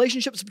enough. That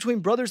relationships between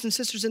brothers and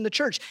sisters in the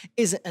church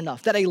isn't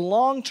enough. That a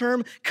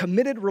long-term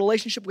committed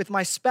relationship with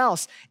my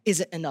spouse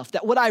isn't enough.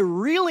 That what I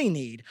really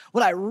need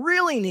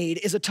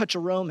is a touch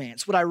of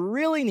romance. What I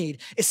really need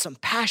is some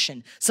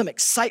passion, some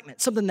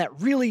excitement, something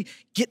that really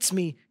gets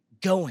me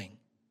going.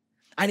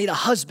 I need a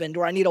husband,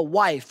 or I need a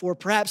wife, or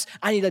perhaps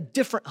I need a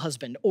different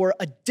husband or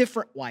a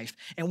different wife.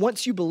 And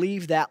once you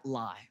believe that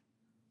lie,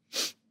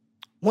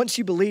 once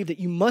you believe that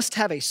you must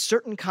have a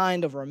certain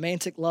kind of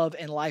romantic love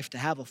in life to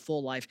have a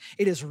full life,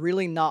 it is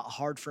really not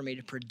hard for me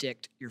to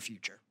predict your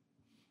future.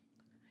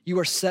 You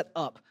are set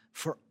up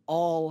for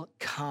all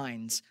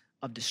kinds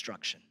of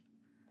destruction.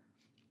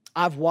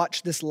 I've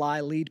watched this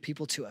lie lead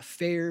people to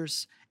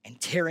affairs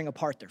and tearing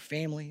apart their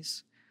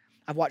families.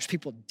 I've watched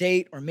people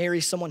date or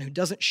marry someone who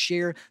doesn't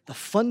share the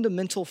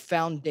fundamental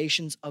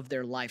foundations of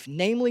their life,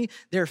 namely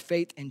their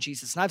faith in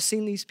Jesus. And I've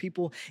seen these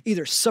people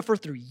either suffer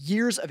through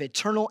years of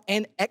internal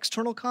and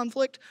external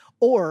conflict,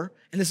 or,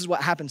 and this is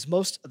what happens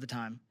most of the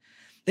time,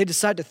 they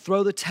decide to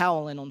throw the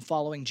towel in on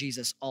following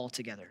Jesus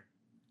altogether.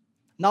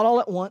 Not all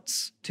at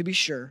once, to be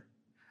sure,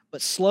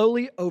 but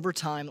slowly over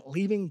time,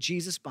 leaving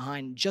Jesus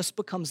behind just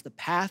becomes the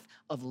path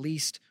of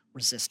least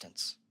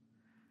resistance.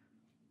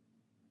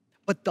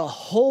 But the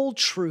whole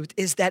truth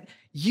is that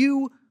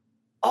you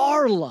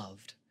are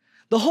loved.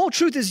 The whole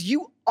truth is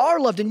you are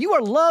loved, and you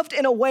are loved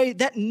in a way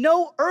that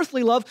no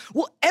earthly love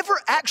will ever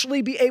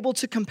actually be able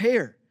to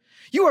compare.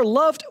 You are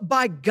loved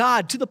by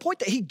God to the point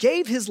that he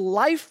gave his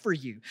life for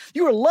you.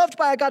 You are loved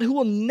by a God who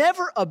will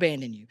never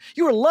abandon you.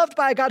 You are loved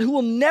by a God who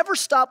will never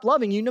stop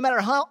loving you, no matter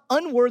how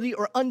unworthy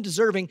or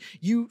undeserving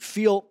you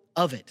feel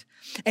of it.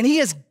 And he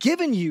has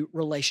given you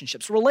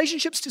relationships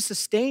to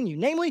sustain you,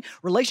 namely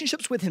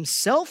relationships with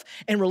himself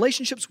and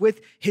relationships with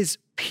his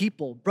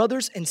people,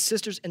 brothers and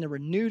sisters in the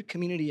renewed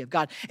community of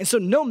God. And so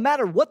no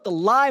matter what the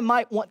lie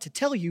might want to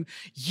tell you,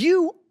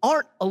 you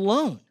aren't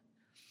alone.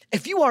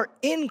 If you are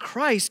in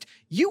Christ,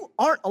 you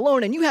aren't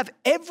alone, and you have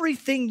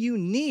everything you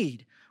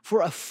need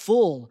for a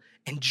full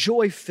and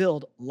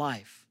joy-filled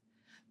life.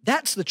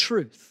 That's the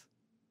truth,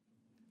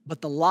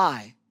 but the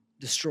lie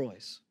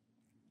destroys.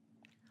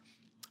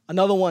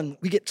 Another one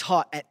we get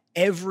taught at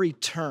every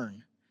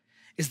turn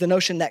is the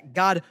notion that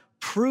God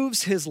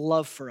proves his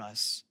love for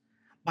us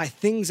by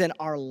things in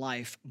our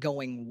life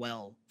going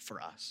well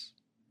for us.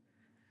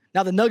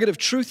 Now, the nugget of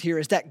truth here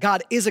is that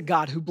God is a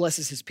God who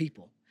blesses his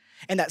people,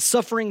 and that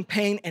suffering,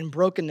 pain, and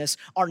brokenness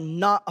are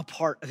not a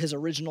part of his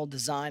original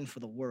design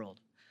for the world.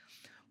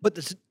 But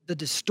the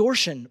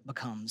distortion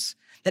becomes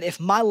that if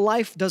my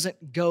life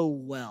doesn't go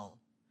well,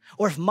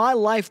 or if my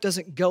life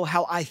doesn't go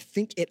how I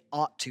think it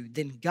ought to,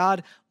 then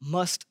God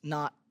must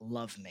not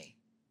love me.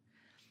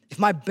 If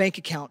my bank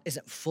account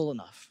isn't full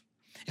enough,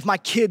 if my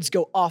kids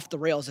go off the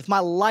rails, if my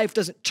life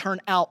doesn't turn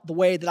out the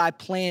way that I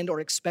planned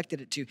or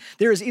expected it to,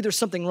 there is either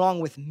something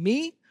wrong with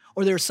me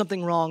or there is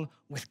something wrong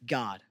with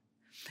God.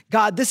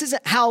 God, this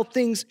isn't how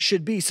things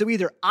should be. So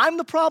either I'm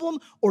the problem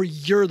or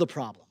you're the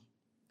problem.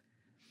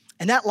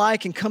 And that lie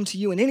can come to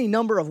you in any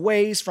number of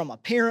ways, from a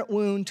parent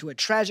wound to a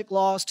tragic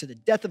loss to the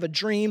death of a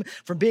dream,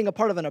 from being a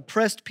part of an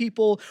oppressed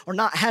people or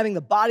not having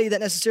the body that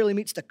necessarily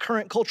meets the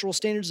current cultural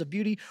standards of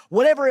beauty,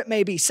 whatever it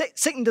may be.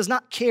 Satan does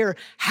not care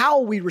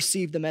how we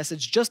receive the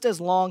message, just as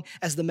long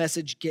as the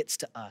message gets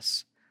to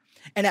us.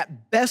 And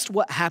at best,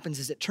 what happens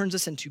is it turns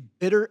us into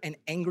bitter and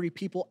angry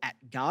people at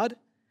God.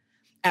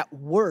 At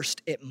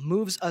worst, it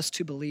moves us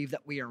to believe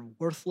that we are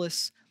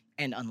worthless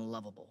and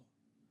unlovable,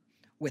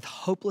 with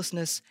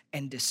hopelessness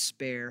and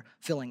despair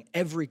filling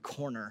every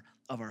corner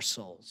of our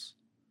souls.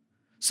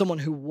 Someone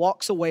who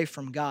walks away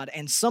from God,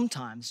 and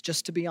sometimes,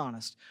 just to be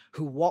honest,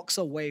 who walks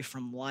away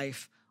from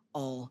life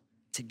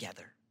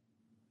altogether.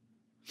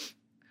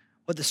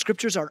 But the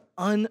scriptures are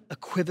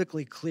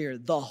unequivocally clear.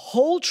 The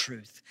whole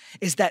truth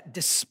is that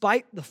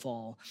despite the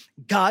fall,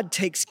 God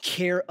takes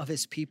care of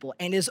his people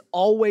and is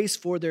always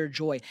for their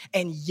joy.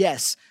 And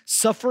yes,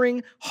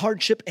 suffering,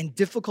 hardship, and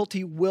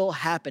difficulty will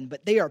happen,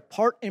 but they are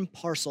part and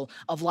parcel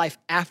of life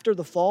after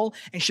the fall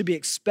and should be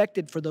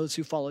expected for those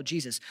who follow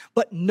Jesus.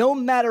 But no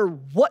matter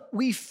what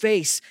we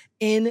face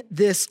in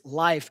this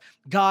life,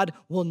 God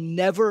will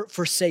never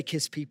forsake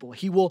his people.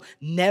 He will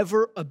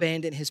never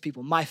abandon his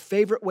people. My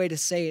favorite way to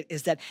say it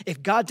is that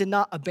if God did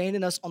not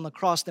abandon us on the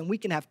cross, then we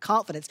can have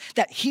confidence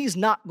that he's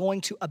not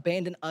going to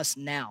abandon us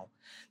now.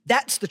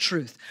 That's the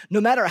truth.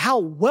 No matter how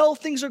well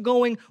things are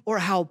going or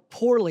how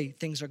poorly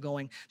things are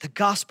going, the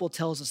gospel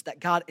tells us that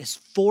God is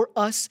for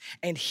us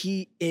and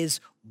he is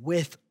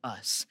with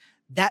us.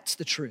 That's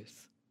the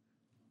truth.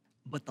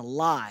 But the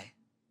lie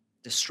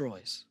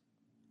destroys.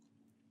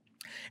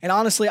 And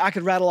honestly, I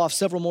could rattle off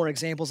several more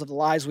examples of the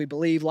lies we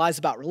believe, lies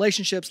about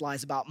relationships,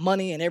 lies about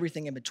money, and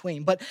everything in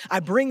between. But I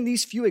bring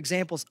these few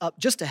examples up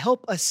just to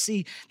help us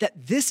see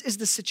that this is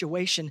the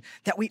situation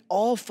that we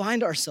all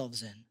find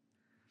ourselves in.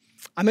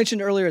 I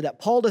mentioned earlier that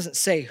Paul doesn't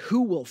say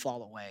who will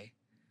fall away,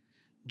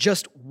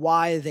 just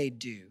why they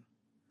do.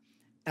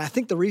 And I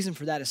think the reason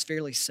for that is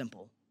fairly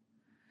simple.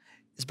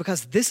 It's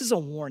because this is a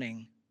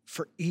warning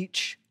for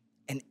each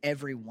and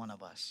every one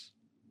of us.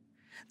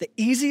 The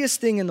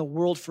easiest thing in the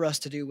world for us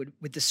to do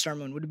with this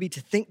sermon would be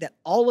to think that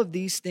all of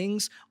these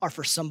things are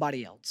for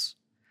somebody else.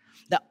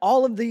 That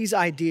all of these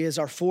ideas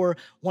are for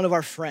one of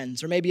our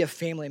friends or maybe a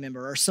family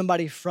member or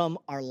somebody from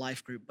our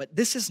life group. But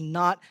this is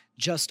not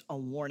just a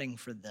warning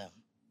for them.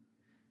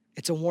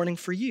 It's a warning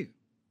for you.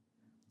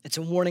 It's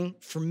a warning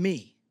for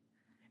me.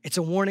 It's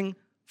a warning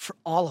for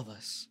all of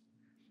us.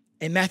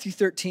 In Matthew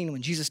 13,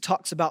 when Jesus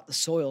talks about the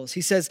soils,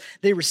 he says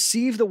they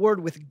receive the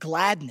word with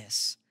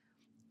gladness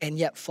and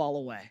yet fall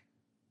away.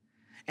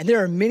 And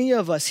there are many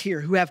of us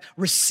here who have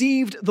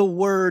received the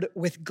word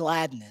with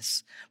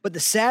gladness. But the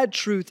sad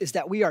truth is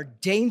that we are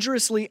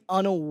dangerously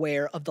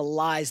unaware of the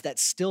lies that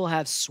still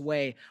have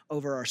sway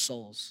over our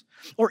souls.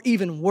 Or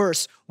even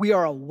worse, we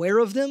are aware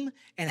of them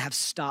and have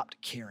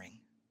stopped caring.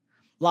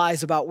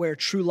 Lies about where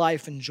true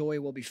life and joy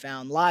will be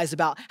found. Lies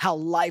about how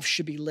life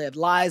should be lived.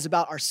 Lies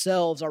about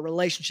ourselves, our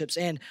relationships,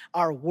 and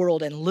our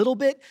world. And little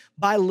bit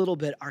by little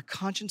bit, our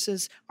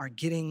consciences are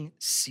getting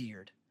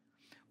seared.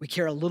 We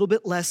care a little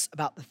bit less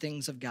about the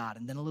things of God,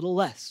 and then a little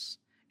less,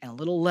 and a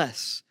little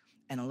less,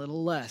 and a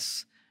little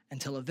less,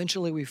 until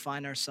eventually we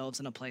find ourselves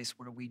in a place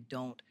where we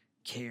don't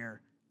care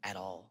at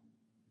all.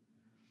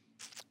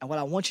 And what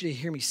I want you to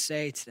hear me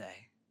say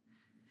today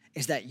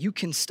is that you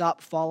can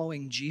stop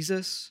following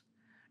Jesus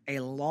a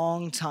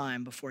long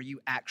time before you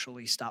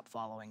actually stop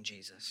following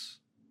Jesus.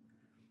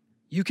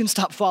 You can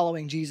stop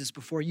following Jesus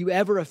before you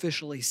ever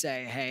officially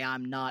say, hey,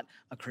 I'm not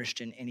a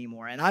Christian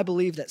anymore. And I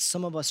believe that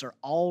some of us are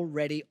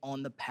already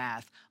on the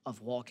path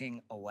of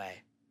walking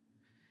away.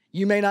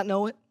 You may not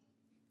know it,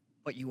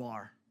 but you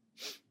are.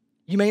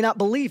 You may not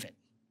believe it,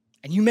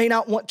 and you may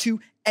not want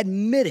to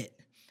admit it,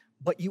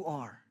 but you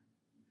are.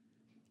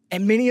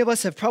 And many of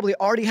us have probably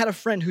already had a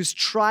friend who's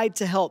tried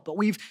to help, but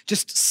we've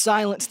just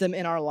silenced them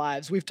in our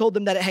lives. We've told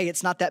them that, hey,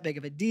 it's not that big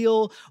of a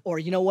deal, or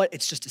you know what,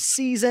 it's just a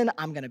season,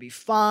 I'm gonna be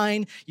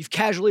fine. You've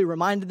casually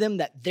reminded them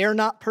that they're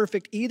not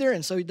perfect either,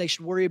 and so they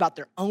should worry about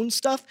their own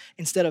stuff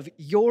instead of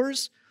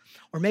yours.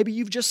 Or maybe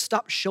you've just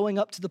stopped showing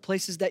up to the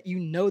places that you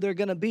know they're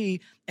gonna be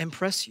and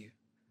press you,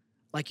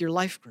 like your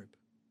life group.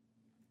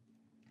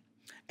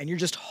 And you're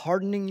just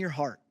hardening your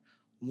heart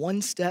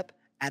one step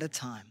at a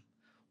time,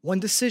 one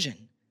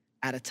decision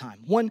at a time,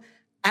 one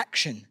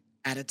action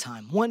at a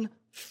time, one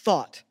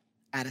thought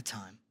at a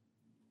time.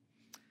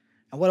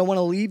 And what I want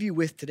to leave you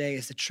with today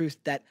is the truth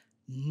that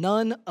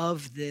none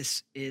of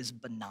this is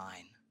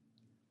benign.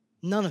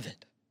 None of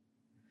it.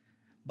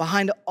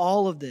 Behind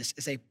all of this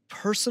is a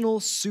personal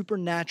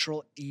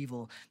supernatural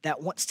evil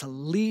that wants to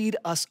lead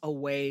us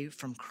away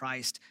from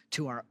Christ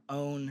to our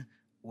own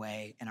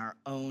way and our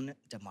own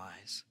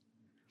demise.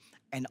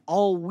 And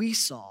all we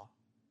saw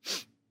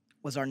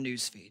was our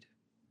newsfeed.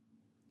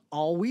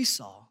 All we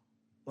saw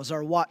was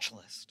our watch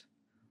list.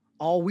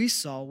 All we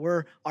saw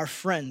were our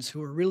friends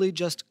who were really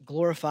just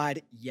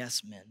glorified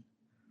yes men.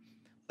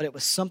 But it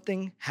was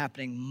something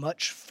happening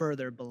much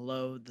further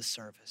below the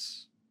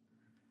surface.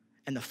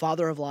 And the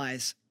father of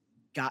lies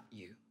got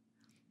you,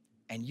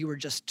 and you were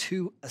just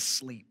too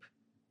asleep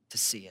to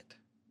see it.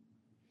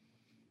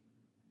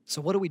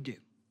 So what do we do?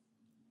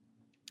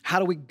 How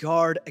do we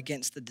guard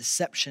against the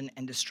deception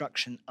and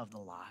destruction of the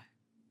lie?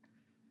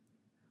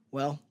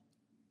 Well,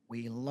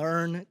 we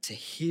learn to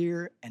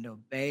hear and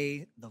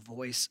obey the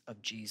voice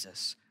of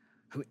Jesus,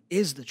 who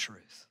is the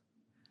truth.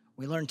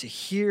 We learn to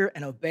hear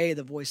and obey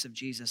the voice of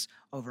Jesus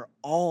over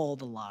all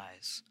the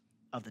lies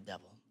of the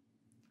devil.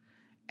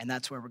 And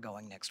that's where we're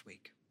going next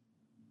week.